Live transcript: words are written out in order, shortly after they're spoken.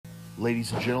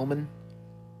Ladies and gentlemen,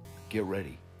 get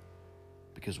ready,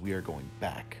 because we are going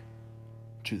back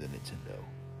to the Nintendo.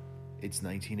 It's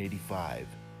 1985,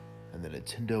 and the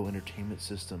Nintendo Entertainment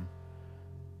System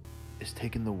is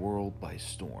taking the world by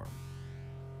storm.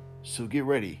 So get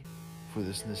ready for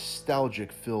this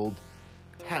nostalgic-filled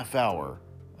half hour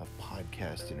of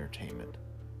podcast entertainment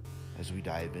as we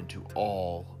dive into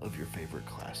all of your favorite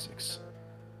classics.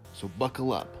 So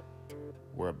buckle up.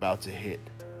 We're about to hit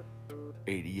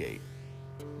 88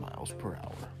 miles per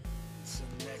hour. So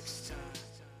next time,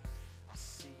 I'll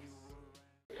see you around.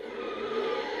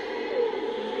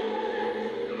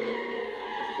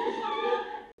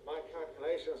 My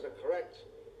calculations are correct.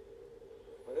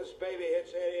 When this baby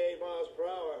hits 88 miles per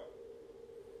hour,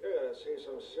 you're gonna see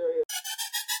some serious...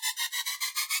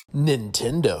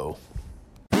 Nintendo.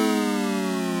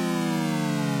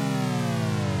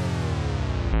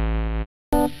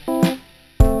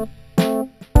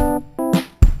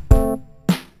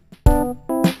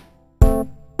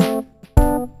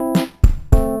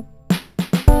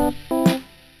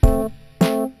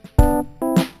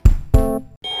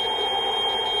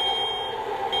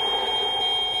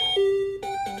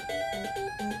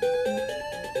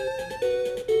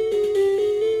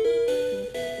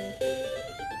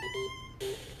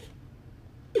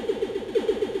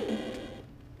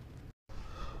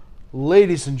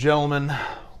 Ladies and gentlemen,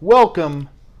 welcome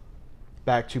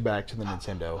back to the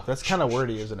Nintendo. That's kind of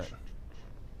wordy, isn't it?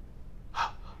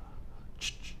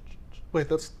 Wait,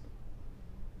 that's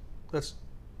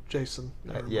Jason.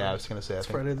 Yeah, I was gonna say. It's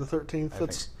Friday the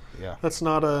 13th. That's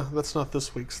not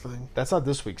this week's thing. That's not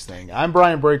this week's thing. I'm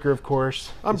Brian Breaker, of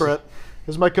course. I'm Brett.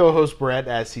 This is my co-host Brett,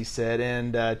 as he said,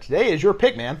 and today is your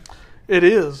pick, man. It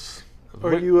is.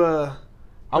 Are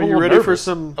you ready nervous for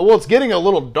some? Well, it's getting a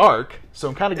little dark, so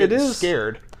I'm kind of getting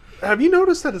scared. Have you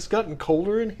noticed that it's gotten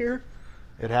colder in here?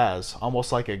 It has,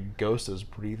 almost like a ghost is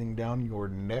breathing down your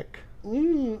neck.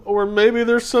 Or maybe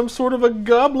there's some sort of a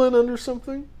goblin under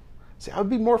something. See, I would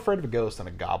be more afraid of a ghost than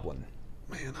a goblin.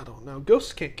 Man, I don't know.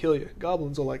 Ghosts can't kill you.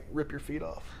 Goblins will rip your feet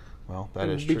off. Well, that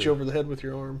is beat true. you over the head with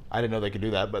your arm. I didn't know they could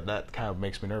do that, but that kind of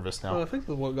makes me nervous now. I think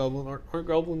aren't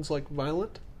goblins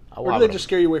violent? Oh, or do they just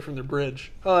scare you away from their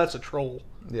bridge? Oh, that's a troll.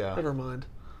 Yeah. Never mind.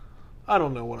 I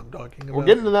don't know what I'm talking about. We're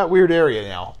getting to that weird area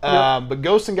now. Yep. But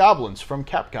Ghosts and Goblins from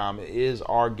Capcom is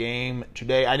our game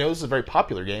today. I know this is a very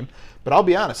popular game, but I'll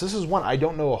be honest, this is one I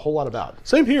don't know a whole lot about.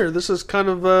 Same here. This is kind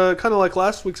of like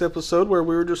last week's episode where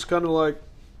we were just kind of like,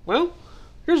 well,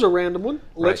 here's a random one.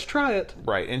 Let's try it.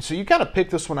 Right. And so you kind of pick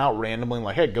this one out randomly,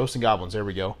 like, hey, Ghosts and Goblins, there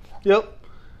we go. Yep.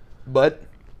 But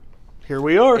here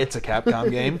we are. It's a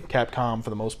Capcom game. Capcom, for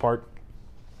the most part,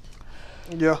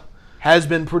 yeah, has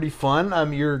been pretty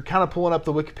fun. You're kind of pulling up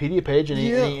the Wikipedia page, and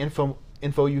any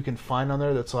info you can find on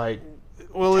there that's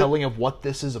telling of what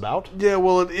this is about. Yeah,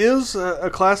 well, it is a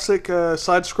classic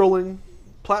side-scrolling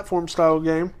platform-style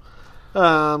game.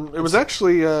 It was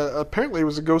actually apparently it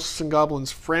was a Ghosts and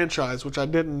Goblins franchise, which I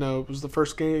didn't know. It was the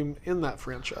first game in that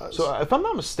franchise. So, if I'm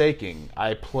not mistaken,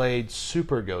 I played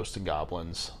Super Ghosts and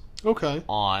Goblins. Okay.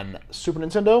 On Super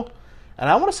Nintendo, and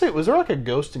I want to say, was there like a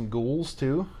Ghost and Ghouls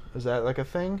too? Is that like a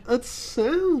thing? It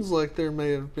sounds like there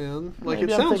may have been. Maybe it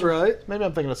sounds right. Maybe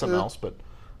I'm thinking of something else, but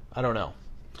I don't know.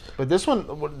 But this one,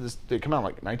 did it come out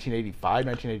like 1985,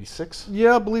 1986?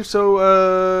 Yeah, I believe so.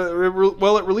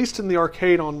 It released in the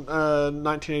arcade on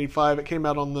 1985. It came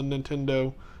out on the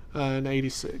Nintendo in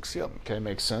 86. Yep. Okay,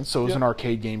 makes sense. So it was an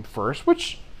arcade game first,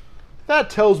 which that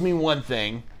tells me one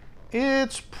thing.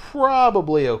 It's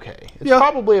probably okay. It's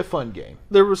probably a fun game.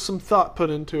 There was some thought put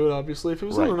into it, obviously. If it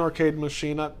was on an arcade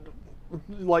machine,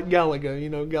 like Galaga,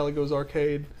 Galaga's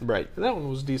arcade. Right. And that one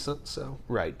was decent, so.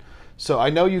 Right. So I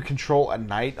know you control a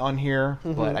knight on here,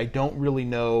 but I don't really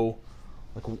know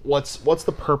what's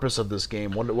the purpose of this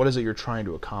game. What is it you're trying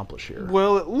to accomplish here?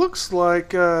 Well, it looks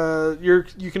like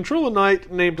you control a knight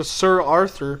named Sir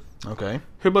Arthur. Okay.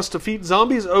 Who must defeat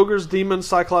zombies, ogres, demons,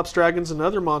 cyclops, dragons, and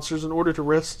other monsters in order to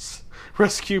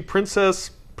rescue Princess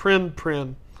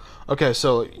Prin. Okay,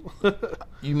 so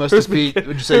you must defeat,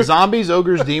 would you say zombies,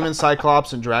 ogres, demons,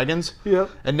 cyclops, and dragons?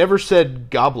 Yep. It never said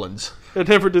goblins. It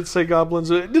never did say goblins.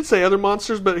 It did say other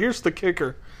monsters, but here's the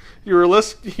kicker. You're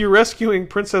rescuing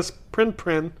Princess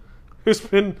Prin, who's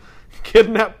been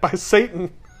kidnapped by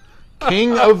Satan.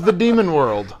 King of the demon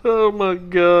world. Oh my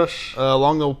gosh!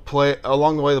 Along the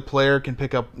way, the player can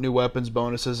pick up new weapons,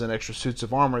 bonuses, and extra suits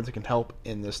of armor that can help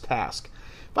in this task.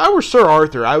 If I were Sir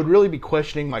Arthur, I would really be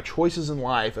questioning my choices in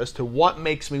life as to what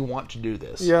makes me want to do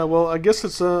this. Yeah, well, I guess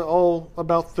it's all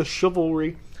about the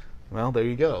chivalry. Well, there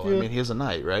you go. Yeah. I mean, he is a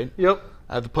knight, right? Yep.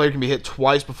 The player can be hit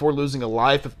twice before losing a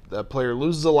life. If the player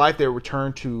loses a life, they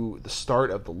return to the start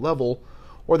of the level.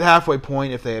 or the halfway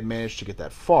point if they had managed to get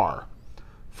that far.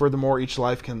 Furthermore, each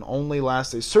life can only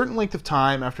last a certain length of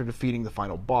time after defeating the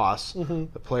final boss. The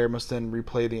player must then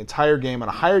replay the entire game on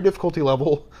a higher difficulty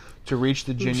level to reach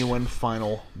the genuine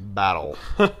final battle.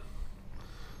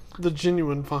 The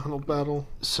genuine final battle.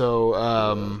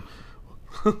 So,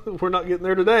 We're not getting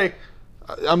there today.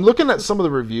 I'm looking at some of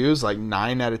the reviews, like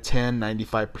 9 out of 10,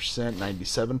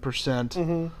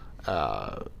 95%,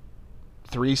 97%.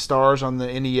 3 stars on the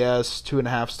NES,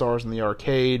 2.5 stars on the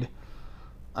arcade.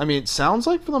 I mean, it sounds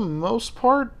like for the most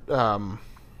part,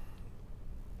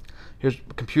 here's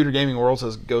Computer Gaming World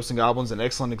says Ghosts and Goblins, an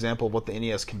excellent example of what the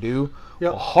NES can do.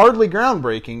 Yep. While hardly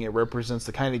groundbreaking, it represents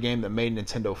the kind of game that made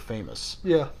Nintendo famous.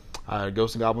 Yeah.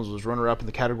 Ghosts and Goblins was runner-up in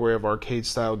the category of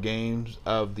arcade-style games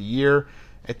of the year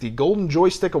at the Golden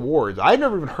Joystick Awards. I've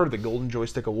never even heard of the Golden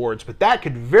Joystick Awards, but that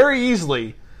could very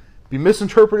easily be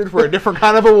misinterpreted for a different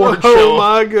kind of award show. Oh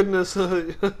my goodness! We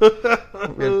have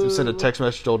to send a text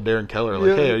message to old Darren Keller,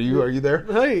 like, "Hey, are you there?"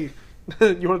 Hey,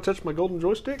 you want to touch my golden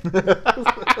joystick? There's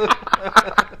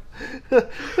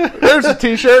a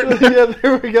T-shirt. Yeah,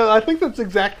 there we go. I think that's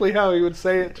exactly how he would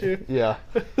say it too. Yeah,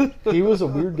 he was a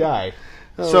weird guy.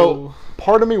 Oh. So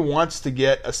part of me wants to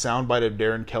get a soundbite of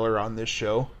Darren Keller on this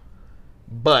show,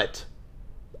 but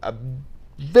a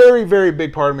very, very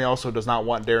big part of me also does not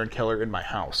want Darren Keller in my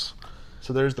house.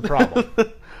 So there's the problem.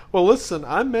 Well, listen,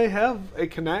 I may have a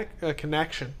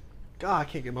connection. God, I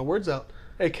can't get my words out.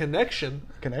 A connection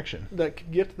that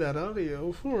could get that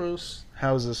audio for us.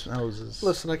 How is this?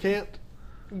 Listen, I can't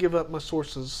give up my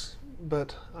sources,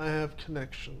 but I have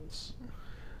connections.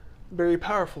 Very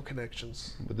powerful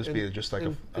connections. Would this be just like a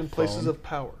in phone? places of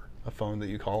power? A phone that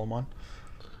you call him on?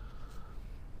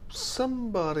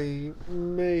 Somebody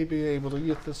may be able to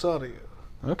get this audio.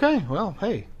 Okay, well,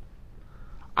 hey.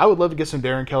 I would love to get some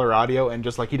Darren Keller audio, and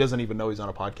just like he doesn't even know he's on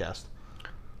a podcast.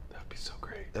 That'd be so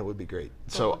great. That would be great.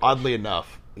 So oddly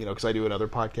enough, because I do another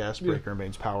podcast, Breaker and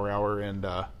Bane's Power Hour, and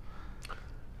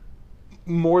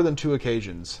more than 2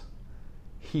 occasions,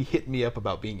 he hit me up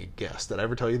about being a guest. Did I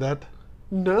ever tell you that?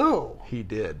 No. He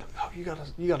did. Oh, you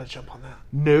gotta jump on that.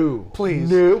 No.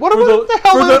 Please. No. What For the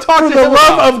hell for are the, we talking for the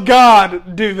about? love of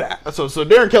God, do that. So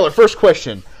Darren Keller, first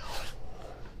question.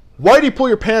 Why do you pull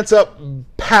your pants up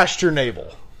past your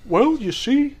navel? Well, you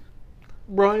see,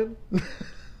 Brian,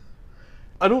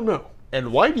 I don't know.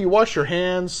 And why do you wash your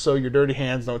hands so your dirty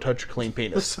hands don't touch your clean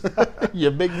penis?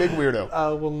 You big weirdo. I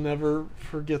will never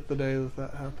forget the day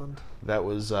that happened. That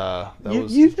was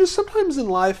You just sometimes in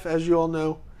life, as you all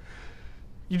know,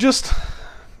 you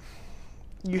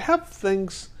have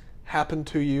things happen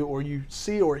to you, or you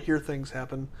see or hear things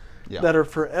happen that are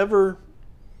forever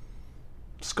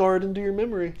scarred into your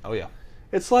memory. Oh yeah.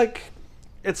 It's like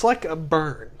a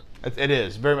burn. It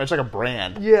is very much like a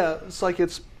brand. Yeah, it's like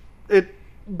it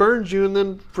burns you, and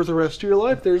then for the rest of your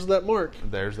life, there's that mark.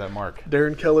 There's that mark.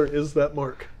 Darren Keller is that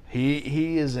mark.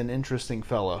 He is an interesting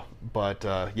fella, but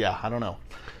yeah, I don't know.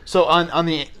 So on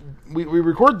the we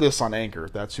record this on Anchor.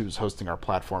 That's who's hosting our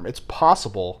platform. It's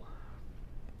possible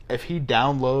if he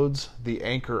downloads the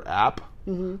Anchor app,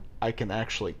 I can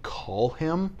actually call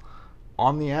him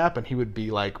on the app, and he would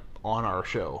be like on our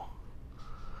show.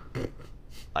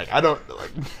 Like I don't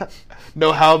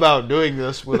know how about doing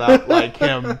this without like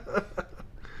him.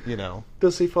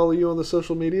 Does he follow you on the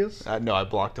social medias? No, I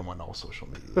blocked him on all social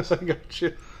medias. I got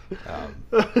you.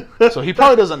 So he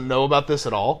probably doesn't know about this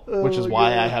at all, which is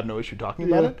why God. I have no issue talking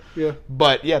about it. Yeah.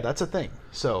 But yeah, that's a thing.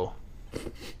 So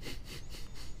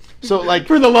like,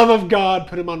 For the love of God,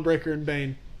 put him on Breaker and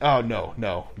Bane. oh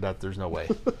no, there's no way.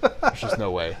 There's just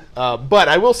no way. But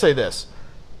I will say this: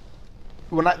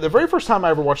 the very first time I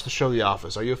ever watched the show The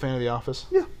Office, are you a fan of The Office?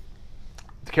 Yeah.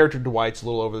 The character Dwight's a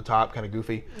little over the top, kind of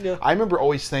goofy. Yeah. I remember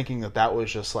always thinking that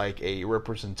was just like a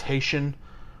representation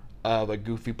of a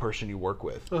goofy person you work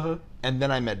with. And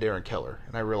then I met Darren Keller,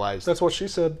 and I realized That's what she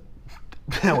said.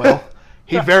 well,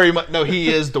 he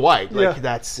is Dwight. Like Yeah.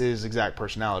 that's his exact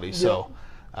personality. So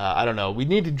I don't know. We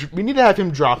need to have him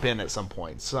drop in at some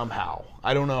point somehow.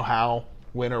 I don't know how,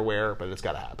 when, or where, but it's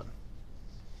got to happen.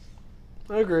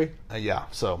 I agree. Yeah.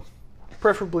 So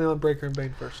Preferably on Breaker and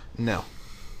Bane first. no,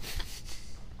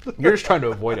 you're just trying to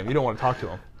avoid him. You don't want to talk to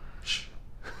him.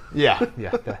 Yeah.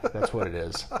 That's what it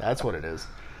is. That's what it is.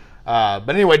 But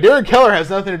anyway, Darren Keller has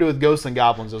nothing to do with Ghosts and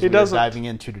Goblins as we're doesn't. diving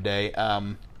into today.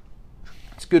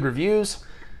 It's good reviews,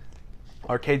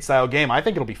 arcade style game. I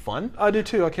think it'll be fun. I do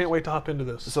too. I can't wait to hop into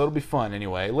this. So it'll be fun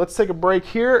anyway. Let's take a break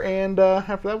here, and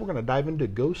after that, we're going to dive into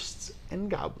Ghosts and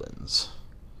Goblins.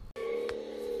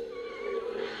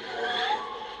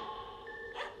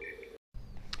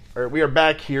 All right, we are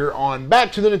back here on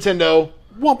Back to the Nintendo.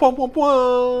 Womp, womp, womp,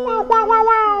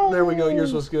 womp. There we go.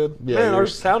 Yours was good. Yeah, Man, our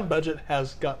yours- sound budget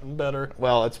has gotten better.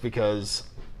 Well, it's because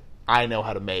I know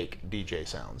how to make DJ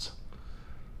sounds.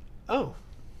 Oh.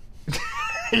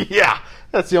 Yeah,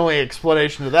 that's the only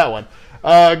explanation to that one.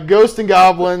 Ghosts and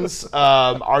Goblins,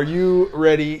 are you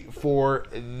ready for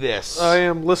this? I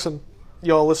am. Listen.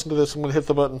 Y'all listen to this. I'm going to hit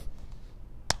the button.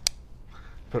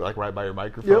 Put it like right by your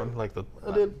microphone. Yep, Like the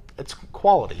I did. It's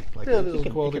quality. Like Yeah, it is a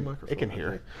quality it microphone. can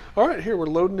hear. All right, here we're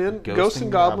loading in Ghosts Ghosts and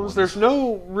and Goblins. Goblins. There's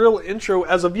no real intro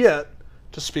as of yet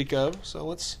to speak of, so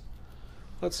let's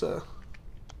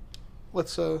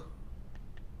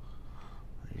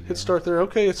hit start there.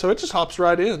 Okay, so it just hops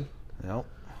right in. Nope.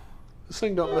 This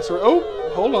thing don't mess around.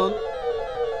 Oh, hold on.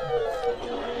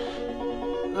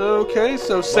 Okay,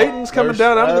 so Satan's coming there's-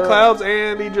 down out of the clouds,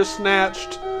 and he just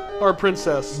snatched our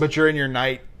princess. But you're in your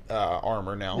knight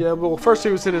armor now. Yeah, well, first he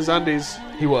was in his undies.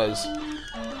 He was.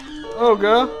 Oh,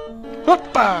 God.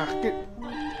 Hoppa!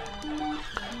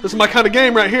 This is my kind of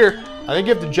game right here. I think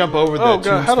you have to jump over the Oh,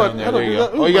 God. How do I, tombstone there. how do I There do you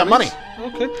that? go. Oh, you got money.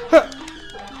 monies. Okay. Huh.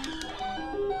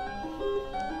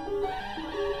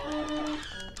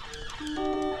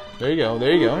 There you go.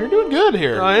 There you go. You're doing good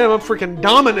here. I am. I'm freaking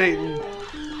dominating.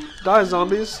 Die,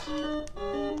 zombies.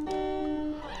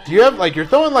 Do you have, like, you're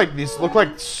throwing, like, these look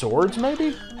like swords,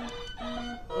 maybe?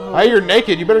 Oh, you're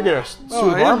naked. You better get a suit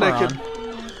of I am armor naked.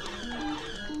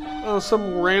 on. Oh,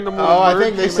 some random little Oh, I bird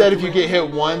think they came said after if you me. get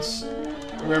hit once,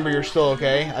 remember you're still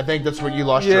okay. I think that's where you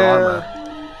lost Yeah. your armor.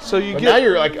 So you But get... now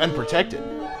you're, like, unprotected.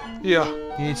 Yeah.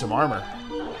 You need some armor.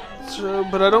 So,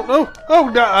 but I don't know. Oh,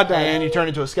 I died. And you turn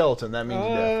into a skeleton. That means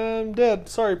death. I'm dead.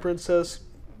 Sorry, princess.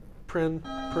 Prin.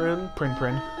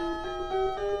 Prin.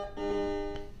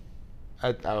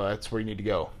 Oh, that's where you need to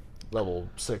go. Level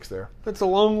 6 there. That's a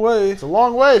long way. It's a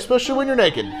long way, especially when you're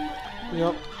naked.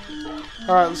 Yep.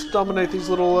 Alright, let's dominate these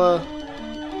little,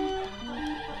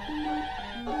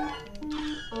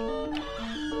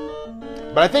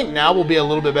 But I think now will be a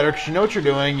little bit better because you know what you're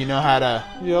doing. You know how to,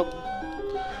 Yep.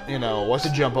 you know, what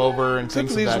to jump over and Except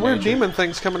things for of these that weird nature. demon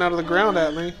things coming out of the ground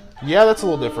at me. Yeah, that's a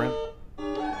little different.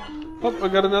 Oh, I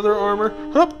got another armor.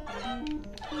 Hup.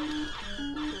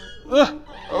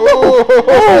 Oh!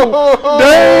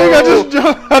 Dang!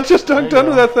 I just dunked There you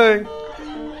under go. that thing.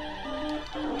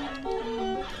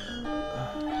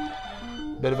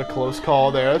 Bit of a close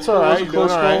call there. That's all That was right. a You're doing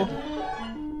close all right.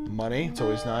 call. Money. It's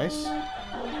always nice.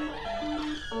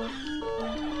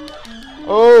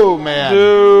 Oh man!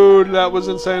 Dude, that was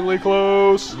insanely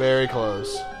close. Very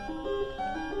close.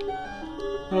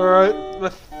 Alright,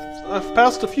 I've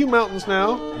passed a few mountains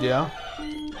now. Yeah.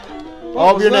 What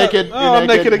Oh, was you're that? naked. Oh, You're I'm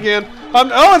naked again. Oh,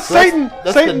 it's That's- Satan!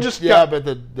 that's Satan the- just yeah, got... but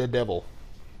the devil.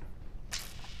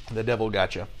 The devil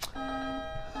got you.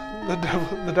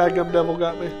 The dadgum devil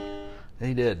got me.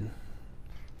 He did.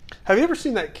 Have you ever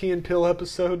seen that Key and Peele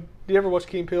episode? Do you ever watch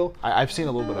Key and Peele? I've seen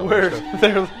a little bit of Where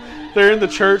it. they're in the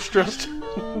church dressed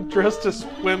as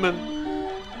women,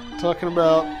 talking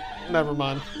about... Never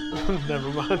mind. Never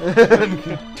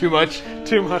mind. Too much.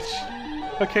 Too much.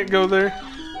 I can't go there.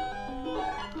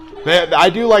 I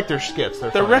do like their skits. They're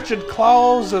The funny. wretched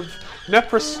claws of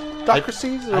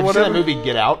Nepristocracies or Have you whatever. seen that movie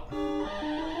Get Out?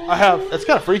 I have. That's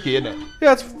kind of freaky, isn't it?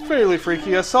 Yeah, it's fairly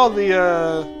freaky. I saw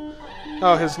the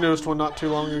his newest one not too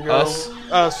long ago.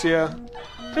 Us? Yeah.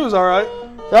 It was alright.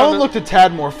 That one looked a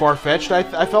tad more far-fetched,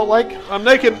 I felt like. I'm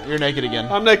naked. You're naked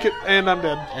again. I'm naked and I'm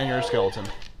dead. And you're a skeleton.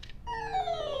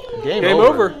 Game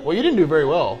over. Well, you didn't do very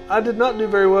well. I did not do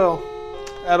very well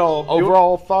at all.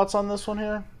 Overall thoughts on this one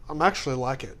here? I'm actually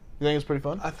like it. You think it's pretty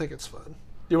fun? I think it's fun.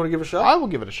 You want to give it a shot? I will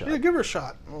give it a shot. Yeah, give her a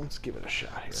shot. Let's give it a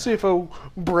shot here. See if a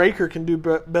breaker can do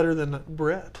better than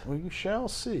Brett. We shall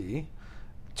see.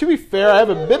 To be fair, I have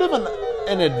a bit of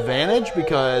an advantage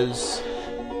because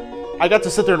I got to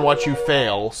sit there and watch you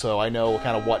fail, so I know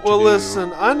kind of what to Well, do.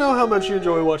 listen, I know how much you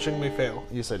enjoy watching me fail.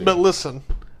 Yes, I do. But listen,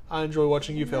 I enjoy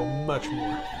watching you fail much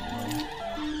more.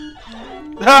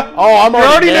 Oh, I'm You're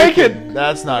already already naked.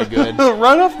 That's not good.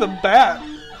 Right off the bat.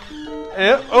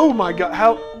 Oh my god,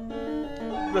 how...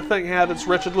 The thing had its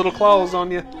wretched little claws on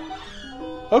you.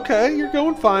 Okay, you're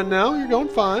going fine now. You're going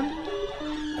fine.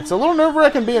 It's a little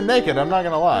nerve-wracking being naked, I'm not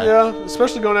going to lie. Yeah,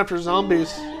 especially going after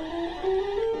zombies.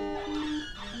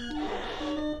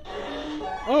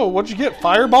 Oh, what'd you get?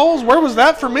 Fireballs? Where was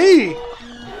that for me? And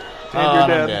you're I'm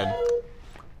dead. dead.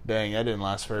 Dang, that didn't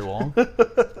last very long.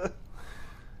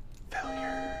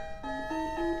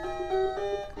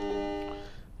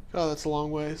 Oh, that's a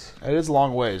long ways. It is a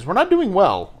long ways. We're not doing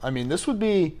well. I mean, this would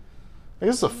be... I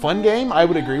guess it's a fun game. I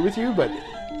would agree with you, but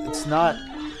it's not...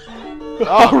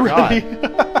 Oh,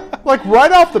 God. Like,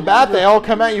 right off the bat, they all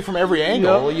come at you from every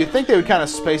angle. Yep. You'd think they would kind of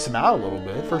space them out a little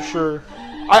bit. For sure.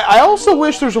 I also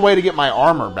wish there's a way to get my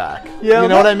armor back. Yeah, you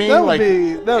know what I mean? That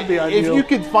would be if ideal. you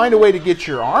could find a way to get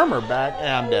your armor back,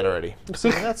 I'm dead already.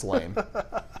 See, that's lame.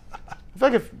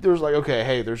 If there was like, okay,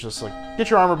 hey, there's just like, get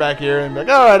your armor back here, and be like,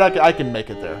 all right, I can make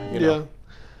it there. You know? Yeah.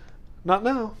 Not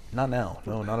now. Not now.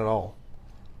 No, not at all.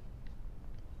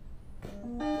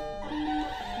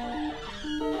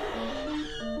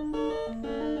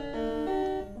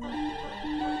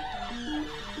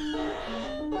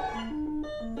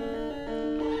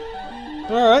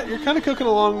 All right, you're kind of cooking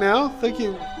along now. I think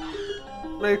you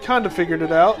may have kind of figured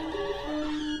it out.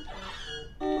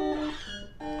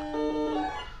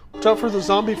 Watch out for the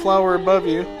zombie flower above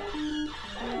you.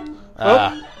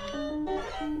 Ah.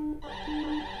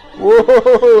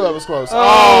 Whoa, that was close.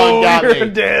 Oh, it got you're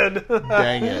me. dead.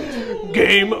 Dang it.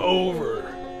 Game over.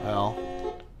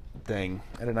 Well, dang.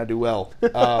 I did not do well.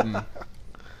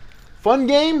 Fun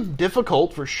game.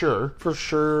 Difficult, for sure. For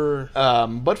sure.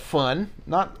 But fun.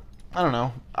 Not, I don't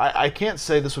know. I can't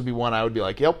say this would be one I would be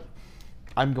like, yep,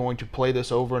 I'm going to play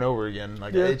this over and over again.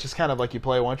 Like, Yeah. it's just kind of like you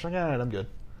play it once, you're like, all right, I'm good.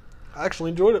 I actually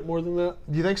enjoyed it more than that.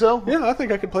 Do you think so? Yeah, I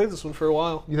think I could play this one for a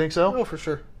while. You think so? Oh, for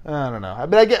sure. I don't know.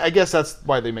 But I guess that's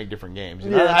why they make different games.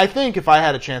 You know? Yeah. I think if I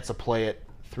had a chance to play it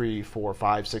 3, 4,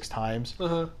 5, 6 times,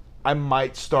 Uh-huh. I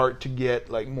might start to get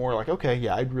like more like, okay,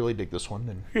 yeah, I'd really dig this one,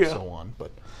 and Yeah. so on.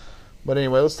 But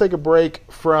anyway, let's take a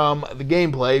break from the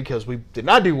gameplay because we did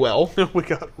not do well. We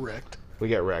got wrecked. We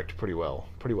got wrecked pretty well,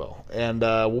 and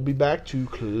we'll be back to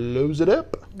close it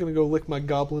up. I'm gonna go lick my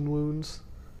goblin wounds.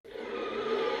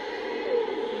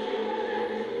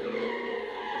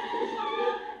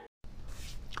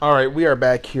 All right, we are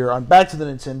back here on Back to the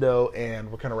Nintendo,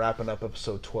 and we're kind of wrapping up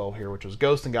episode 12 here, which was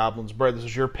Ghosts and Goblins. Brett, this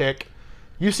is your pick.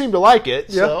 You seem to like it,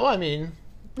 Yeah. so I mean,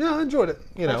 Yeah, I enjoyed it.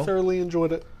 You know. I thoroughly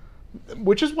enjoyed it.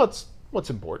 which is what's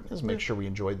important, is make sure we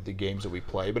enjoy the games that we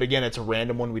play. But again, it's a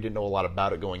random one. We didn't know a lot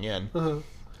about it going in, Uh-huh.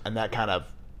 and that kind of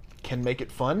can make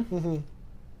it fun,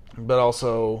 but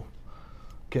also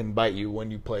can bite you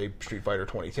when you play Street Fighter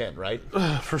 2010, right?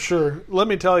 For sure. Let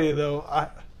me tell you though,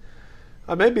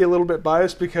 I may be a little bit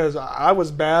biased because I was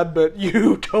bad, but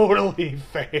you totally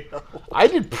failed. I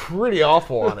did pretty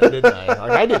awful on it, didn't I?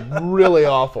 Like, I did really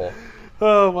awful.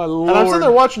 Oh my lord! And I'm sitting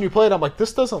there watching you play it. I'm like,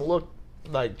 this doesn't look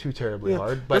like too terribly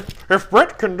hard, but if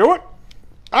Brett can do it,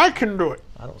 I can do it.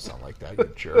 I don't sound like that, you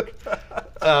jerk.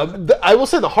 I will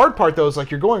say the hard part, though, is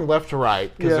like you're going left to right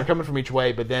because Yeah. they're coming from each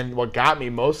way, but then what got me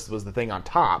most was the thing on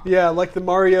top. Yeah, like the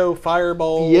Mario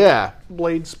fireball Yeah.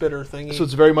 blade spitter thingy. So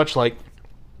it's very much like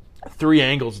 3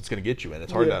 angles it's going to get you in.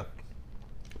 It's hard Yeah. to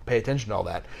pay attention to all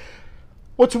that.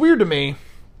 What's weird to me,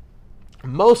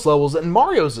 most levels, and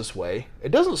Mario's this way,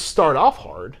 it doesn't start off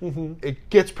hard. It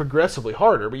gets progressively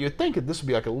harder, but you'd think that this would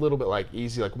be like a little bit like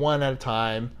easy, like 1 at a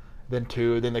time, then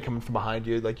 2, then they come in from behind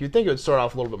you. Like you'd think it would start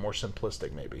off a little bit more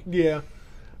simplistic maybe. Yeah.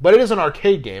 But it is an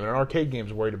arcade game, and an arcade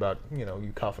game's worried about, you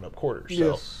coughing up quarters.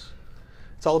 So, Yes.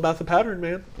 It's all about the pattern,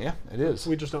 man. yeah, it is.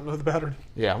 We just don't know the pattern.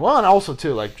 Yeah, well, and also,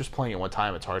 too, like, just playing it one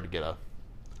time, it's hard to get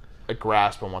a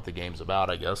grasp on what the game's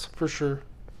about, I guess. For sure.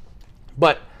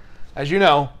 But, as you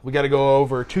know, we got to go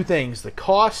over 2 things, the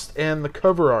cost and the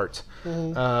cover art. So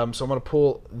I'm going to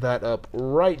pull that up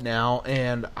right now,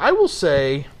 and I will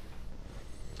say,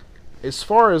 as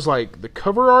far as, like, the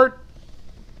cover art,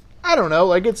 I don't know,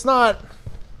 like, it's not...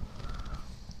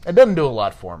 It doesn't do a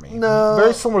lot for me. No.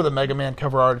 Very similar to the Mega Man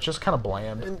cover art. It's just kind of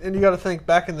bland. And you got to think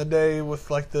back in the day with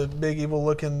like the big evil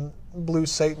looking blue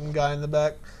Satan guy in the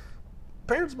back.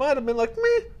 Parents might have been like,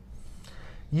 meh.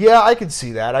 Yeah, I could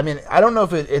see that. I mean, I don't know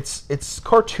if it's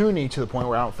cartoony to the point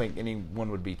where I don't think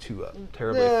anyone would be too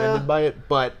terribly Yeah. offended by it,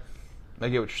 but I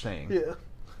get what you're saying. Yeah.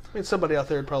 I mean, somebody out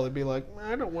there would probably be like,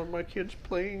 I don't want my kids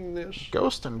playing this.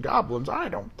 Ghosts and goblins, I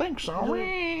don't think so.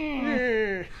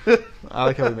 Eh. I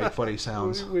like how we make funny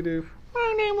sounds. we do.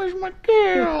 My name is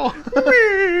Miguel.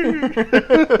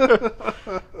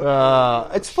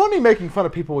 It's funny making fun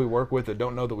of people we work with that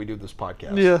don't know that we do this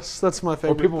podcast. Yes, that's my Or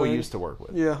favorite people we thing. used to work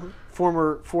with. Yeah,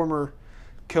 former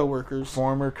coworkers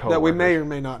Former coworkers. that we may or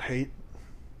may not hate.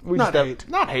 We not just hate.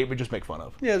 Not hate, but just make fun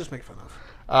of. Yeah, just make fun of.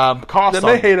 Cost. They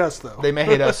may hate us though. They may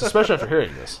hate us, especially after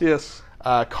hearing this. Yes.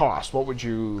 Cost. What would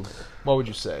you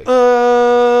say?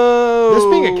 Oh. This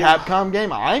being a Capcom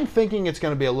game, I'm thinking it's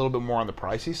going to be a little bit more on the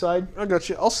pricey side. I got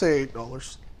you. I'll say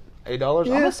 $8. $8.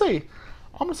 Yeah.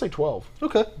 I'm gonna say 12.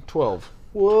 Okay. 12.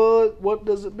 What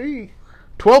does it be?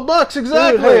 $12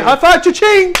 exactly. Hey, high five,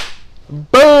 cha-ching!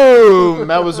 Boom!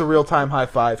 That was a real time high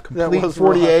five. That Complete was a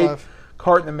real high 48. five.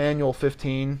 Cart in the manual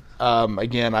 15.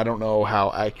 Again, I don't know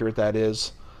how accurate that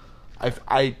is.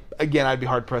 I'd be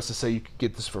hard pressed to say you could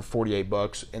get this for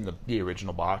 $48 in the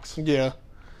original box. Yeah.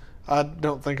 I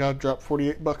don't think I'd drop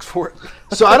 $48 for it.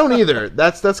 So I don't either.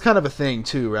 That's kind of a thing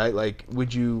too, right? Like,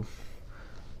 would you,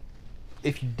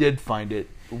 if you did find it,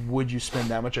 would you spend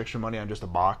that much extra money on just a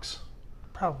box?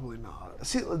 Probably not.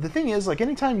 See, the thing is, like,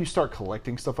 anytime you start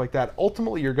collecting stuff like that,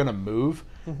 ultimately you're going to move,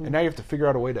 and now you have to figure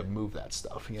out a way to move that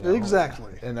stuff. You know?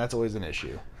 Exactly. And that's always an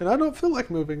issue. And I don't feel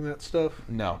like moving that stuff.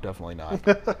 No, definitely not.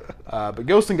 But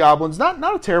Ghosts and Goblins,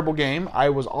 not a terrible game. I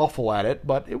was awful at it,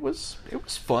 but it was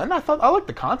fun. I liked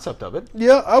the concept of it.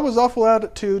 Yeah, I was awful at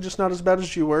it too, just not as bad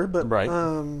as you were. But Right.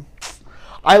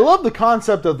 I love the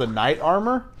concept of the knight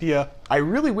armor. yeah. I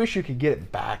really wish you could get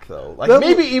it back though, like That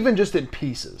maybe would- even just in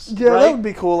pieces. Yeah, right? that would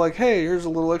be cool. Like, hey, here's a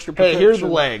little extra Hey, protection. here's the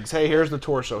legs. Hey, here's the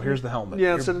torso. Here's the helmet. Yeah,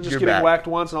 You're- instead of just you're getting back. whacked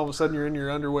once and all of a sudden you're in your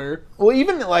underwear. Well,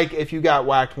 even like if you got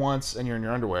whacked once and you're in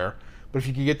your underwear, but if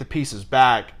you could get the pieces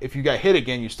back, if you got hit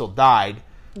again, you still died.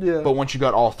 Yeah. But once you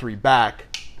got all three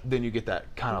back, then you get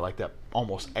that kind of like that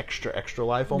almost extra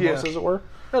life, almost Yeah. as it were.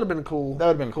 That'd have been a cool. That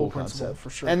would have been a cool principle concept for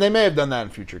sure. And they may have done that in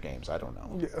future games. I don't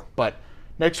know. Yeah. But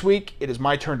next week it is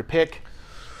my turn to pick.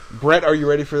 Brett, are you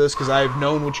ready for this? Because I've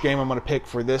known which game I'm going to pick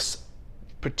for this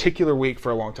particular week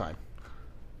for a long time.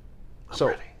 So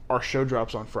ready. our show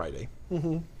drops on Friday.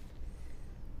 Mm-hmm.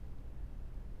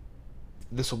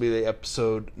 This will be the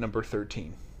episode number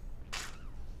 13.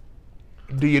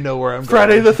 Do you know where I'm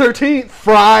Friday going? the 13th.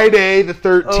 Friday the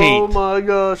 13th. Oh my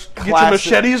gosh! Get your Classic.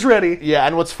 machetes ready. Yeah,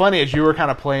 and what's funny is you were kind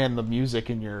of playing the music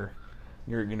in your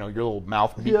little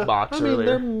mouth beatbox I mean, earlier.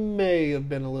 there may have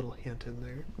been a little hint in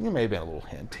there. It may have been a little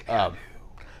hint.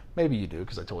 Maybe you do,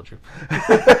 because I told you.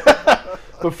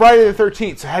 But Friday the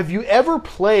 13th. So have you ever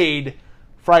played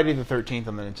Friday the 13th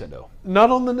on the Nintendo?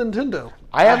 Not on the Nintendo.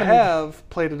 I haven't- have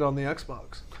played it on the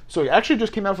Xbox. So it actually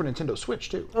just came out for Nintendo Switch,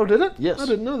 too. Oh, did it? Yes. I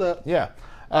didn't know that. Yeah.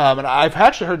 And I've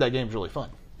actually heard that game's really fun.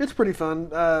 It's pretty fun.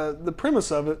 The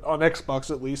premise of it, on Xbox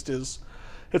at least, is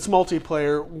it's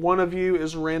multiplayer. One of you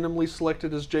is randomly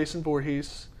selected as Jason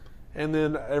Voorhees, and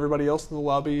then everybody else in the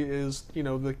lobby is,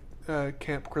 the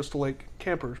Camp Crystal Lake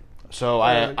campers. So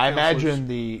I counselors. imagine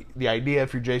the idea,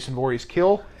 if you're Jason Voorhees,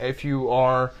 kill. If you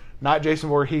are not Jason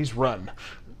Voorhees, run.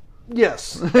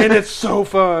 Yes, and it's so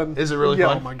fun. Is it really yeah,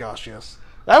 fun? Oh my gosh, yes.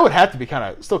 That would have to be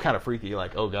still kind of freaky,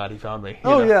 like, oh god, he found me. you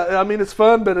Oh know? yeah, I mean it's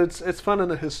fun, but it's fun in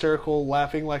a hysterical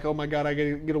laughing, like, oh my god, I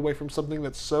gotta get away from something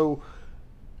that's so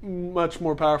much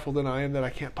more powerful than I am that I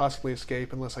can't possibly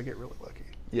escape unless I get really lucky.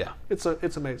 Yeah. It's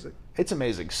amazing, It's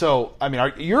amazing. So, I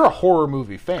mean, you're a horror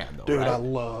movie fan, though, dude. right? I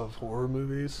love horror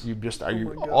movies. Are you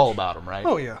my gosh. all about them, right?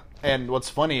 Oh yeah, And what's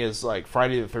funny is, like,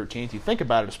 Friday the 13th, you think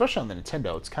about it, especially on the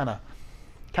Nintendo, it's kind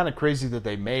of crazy that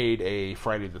they made a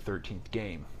Friday the 13th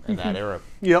game in that era,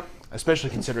 yep, especially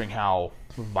considering how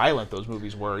violent those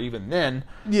movies were even then.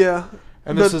 yeah.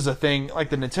 And this is a thing,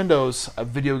 like the Nintendo's a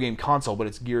video game console, but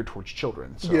it's geared towards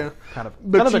children. So Yeah. kind of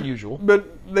But unusual. But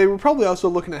they were probably also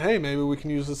looking at, hey, maybe we can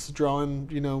use this to draw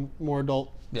in, more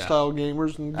adult Yeah. style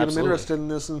gamers and get Absolutely. them interested in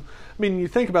this. And I mean, you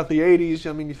think about the '80s.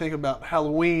 I mean, you think about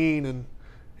Halloween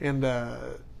and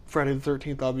Friday the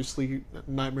 13th, obviously,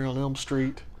 Nightmare on Elm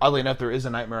Street. Oddly enough, there is a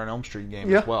Nightmare on Elm Street game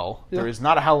Yeah. as well. Yeah. There is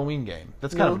not a Halloween game.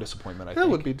 That's kind No. of a disappointment, I That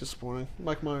think. would be disappointing.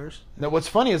 Mike Myers. Now, what's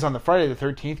funny is on the Friday the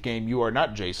 13th game, you are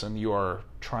not Jason. You are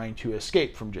trying to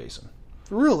escape from Jason.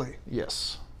 Really?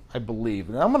 Yes, I believe.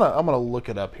 And I'm gonna look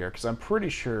it up here because I'm pretty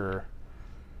sure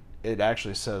it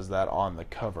actually says that on the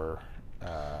cover.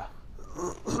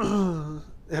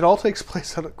 It all takes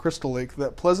place out at Crystal Lake,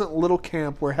 that pleasant little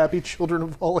camp where happy children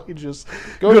of all ages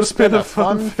Go to spend a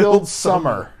fun-filled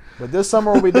summer. But this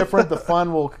summer will be different. The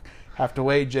fun will have to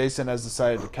wait. Jason has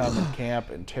decided to come and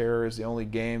camp, and terror is the only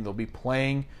game they'll be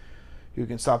playing. You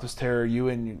can stop this terror. You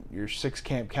and your 6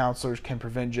 camp counselors can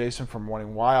prevent Jason from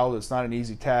running wild. It's not an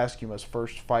easy task. You must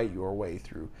first fight your way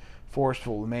through forest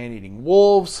full of man-eating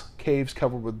wolves, caves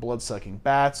covered with blood-sucking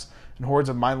bats, and hordes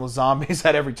of mindless zombies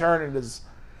at every turn.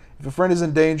 If a friend is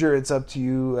in danger, it's up to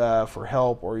you for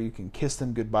help, or you can kiss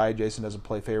them goodbye. Jason doesn't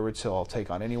play favorites. He'll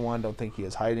take on anyone. Don't think he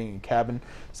is hiding in a cabin.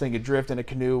 Staying adrift in a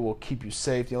canoe will keep you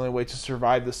safe. The only way to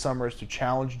survive this summer is to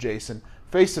challenge Jason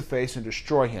face-to-face and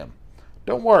destroy him.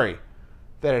 Don't worry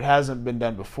that it hasn't been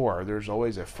done before. There's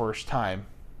always a first time,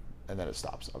 and then it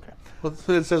stops. Okay. Well,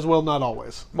 it says, well, not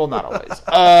always. Well, not always.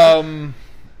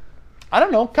 I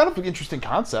don't know. Kind of an interesting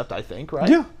concept, I think, right?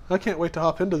 Yeah, I can't wait to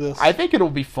hop into this. I think it'll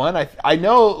be fun. I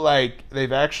know, like,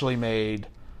 they've actually made,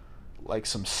 like,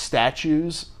 some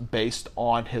statues based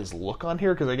on his look on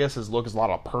here, because I guess his look is a lot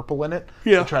of purple in it.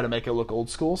 Yeah. To try to make it look old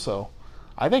school, so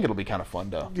I think it'll be kind of fun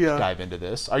to Yeah. dive into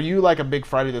this. Are you, like, a big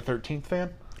Friday the 13th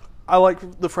fan? I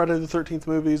like the Friday the 13th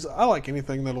movies. I like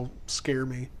anything that'll scare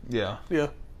me. Yeah. Yeah.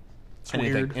 It's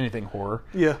weird. Anything horror.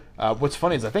 Yeah. What's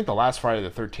funny is I think the last Friday the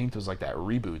 13th was like that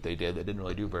reboot they did that didn't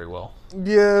really do very well.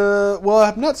 Yeah. Well,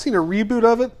 I've not seen a reboot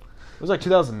of it. It was like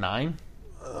 2009.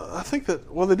 I think that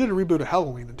they did a reboot of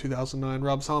Halloween in 2009.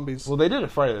 Rob Zombie's. Well, they did a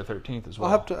Friday the 13th as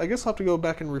well. I guess I'll have to go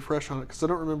back and refresh on it because I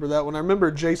don't remember that one. I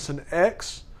remember Jason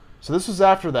X. So this was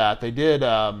after that. They did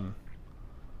 9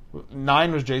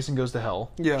 was Jason Goes to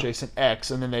Hell. Yeah. Jason X,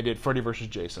 and then they did Freddy vs.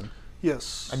 Jason.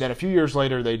 Yes. And then a few years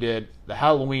later, they did the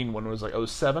Halloween one was like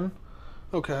 07.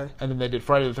 Okay. And then they did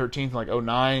Friday the 13th in like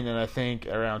 09, and I think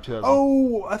around 2000.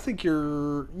 Oh, I think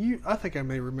I think I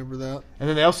may remember that. And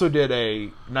then they also did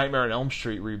a Nightmare on Elm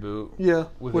Street reboot. Yeah.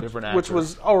 With a different actor. Which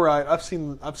was all right. I've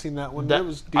seen that one. That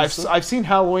was decent. I've seen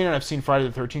Halloween and I've seen Friday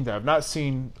the 13th. I've not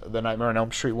seen the Nightmare on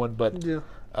Elm Street one, but yeah.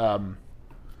 I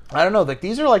don't know. Like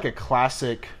these are like a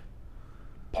classic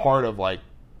part of like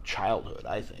childhood.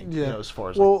 I think. Yeah. As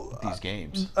far as these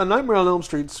games. A Nightmare on Elm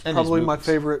Street's And probably these my movies.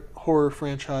 favorite horror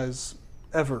franchise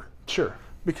ever. Sure.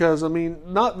 Because, I mean,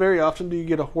 not very often do you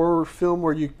get a horror film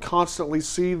where you constantly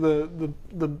see the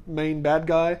main bad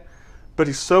guy, but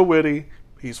he's so witty,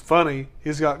 he's funny,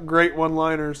 he's got great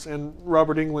one-liners, and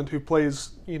Robert Englund, who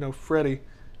plays, Freddy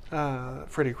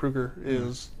Krueger,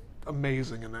 is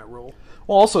amazing in that role.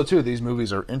 Well, also, too, these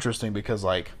movies are interesting because,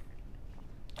 like,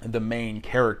 the main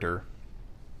character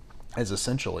is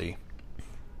essentially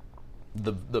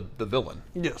the villain,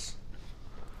 Yes.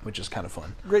 which is kind of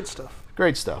fun. Great stuff.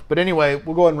 Great stuff. But anyway,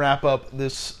 we'll go ahead and wrap up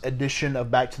this edition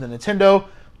of Back to the Nintendo.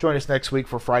 Join us next week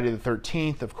for Friday the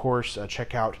 13th. Of course,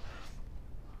 check out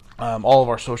all of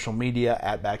our social media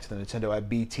at Back to the Nintendo, at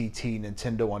BTT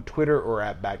Nintendo on Twitter, or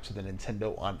at Back to the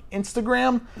Nintendo on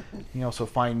Instagram. You can also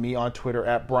find me on Twitter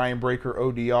at Brian Breaker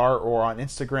ODR, or on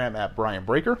Instagram at Brian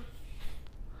Breaker.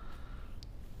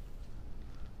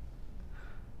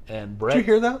 And Brett. Did you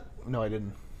hear that? No, I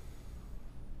didn't.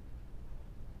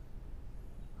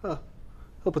 Huh.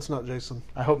 Hope it's not Jason.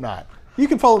 I hope not. You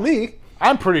can follow me.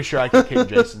 I'm pretty sure I can kick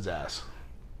Jason's ass.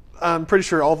 I'm pretty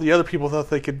sure all the other people thought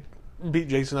they could beat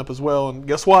Jason up as well, and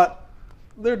guess what?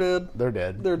 They're dead. They're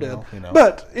dead. They're dead. Well,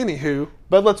 But, anywho.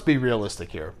 But let's be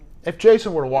realistic here. If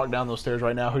Jason were to walk down those stairs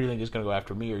right now, who do you think is going to go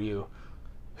after, me or you?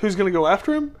 Who's going to go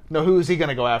after him? No, who is he going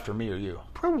to go after, me or you?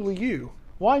 Probably you.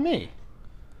 Why me?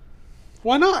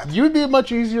 Why not? You would be a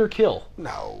much easier kill.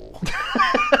 No.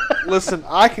 Listen,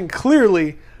 I can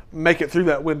clearly make it through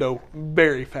that window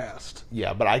very fast.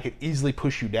 Yeah, but I could easily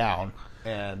push you down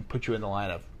and put you in the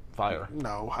line of fire.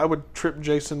 No, I would trip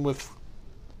Jason with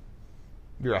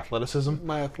Your athleticism?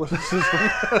 my athleticism.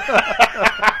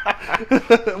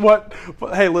 What?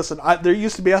 Hey, listen, there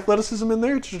used to be athleticism in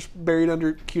there. It's just buried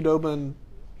under Qdoba and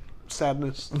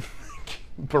sadness.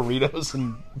 Burritos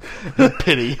and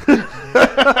pity.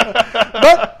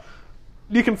 But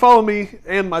you can follow me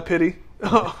and my pity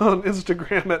on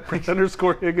Instagram at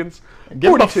Prince_Higgins.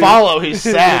 Give him a follow, he's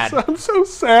sad. I'm so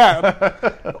sad.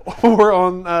 Or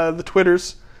on the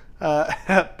Twitters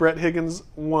at Brett Higgins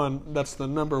 1. That's the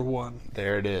number 1.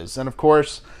 There it is. And of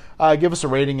course, give us a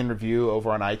rating and review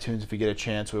over on iTunes if you get a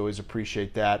chance. We always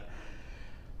appreciate that.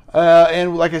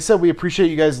 And like I said, we appreciate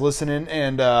you guys listening,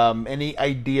 and any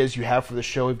ideas you have for the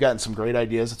show. We've gotten some great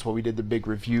ideas. That's why we did the big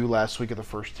review last week of the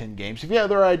first 10 games. If you have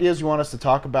other ideas you want us to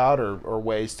talk about, or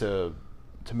ways to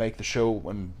make the show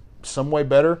in some way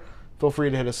better, feel free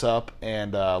to hit us up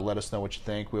and let us know what you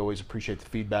think. We always appreciate the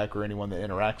feedback, or anyone that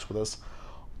interacts with us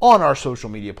on our social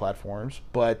media platforms.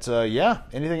 But yeah,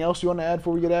 anything else you want to add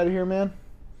before we get out of here, man?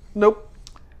 Nope.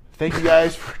 Thank you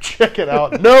guys for checking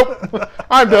out. Nope.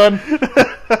 I'm done.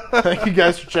 Thank you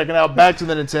guys for checking out Back to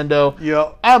the Nintendo.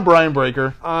 Yep. I'm Brian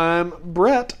Breaker. I'm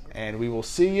Brett. And we will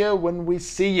see you when we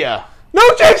see ya. No,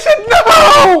 Jason, no!